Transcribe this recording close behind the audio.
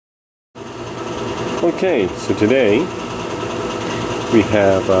Okay, so today we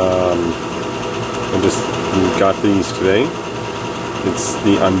have, I just got these today. It's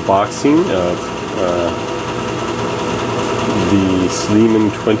the unboxing of the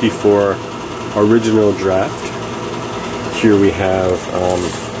Sleeman 24 original draft. Here we have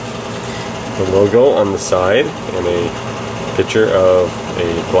the logo on the side and a picture of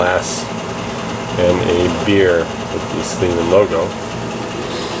a glass and a beer with the Sleeman logo.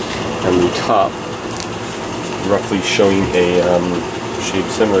 On the top, roughly showing a shape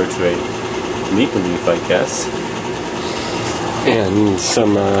similar to a maple leaf, I guess. And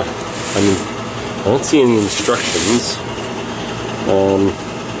some, I don't see any instructions,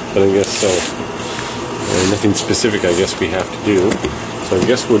 but I guess so. Nothing specific, I guess we have to do. So I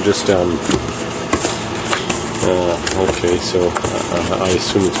guess we'll just, okay, so I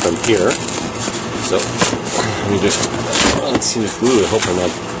assume it's from here. So let me just, let's see the glue. I hope I'm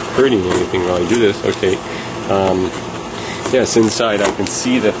not hurting anything while I do this. Okay. Yes, inside I can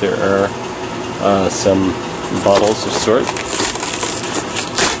see that there are some bottles of sort.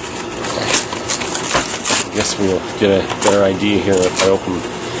 I guess we'll get a better idea here if I open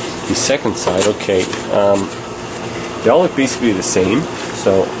the second side. Okay, they all look basically the same.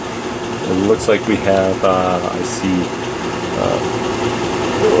 So it looks like we have, I see,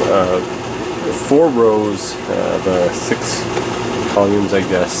 4 rows, the 6 volumes, I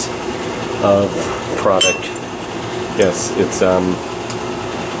guess, of product. Yes, it's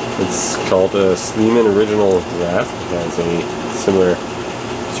called a Sleeman Original Draft. It has a similar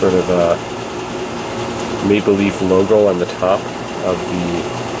sort of maple leaf logo on the top of the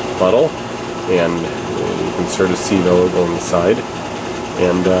bottle, and you can sort of see the logo on the side.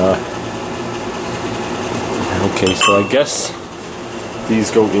 And okay, so I guess these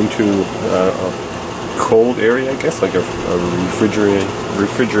go into a cold area, I guess, like a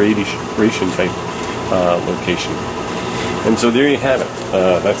refrigeration type location. And so there you have it.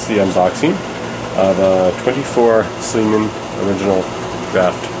 That's the unboxing of a 24 Sleeman Original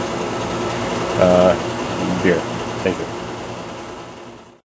Draft.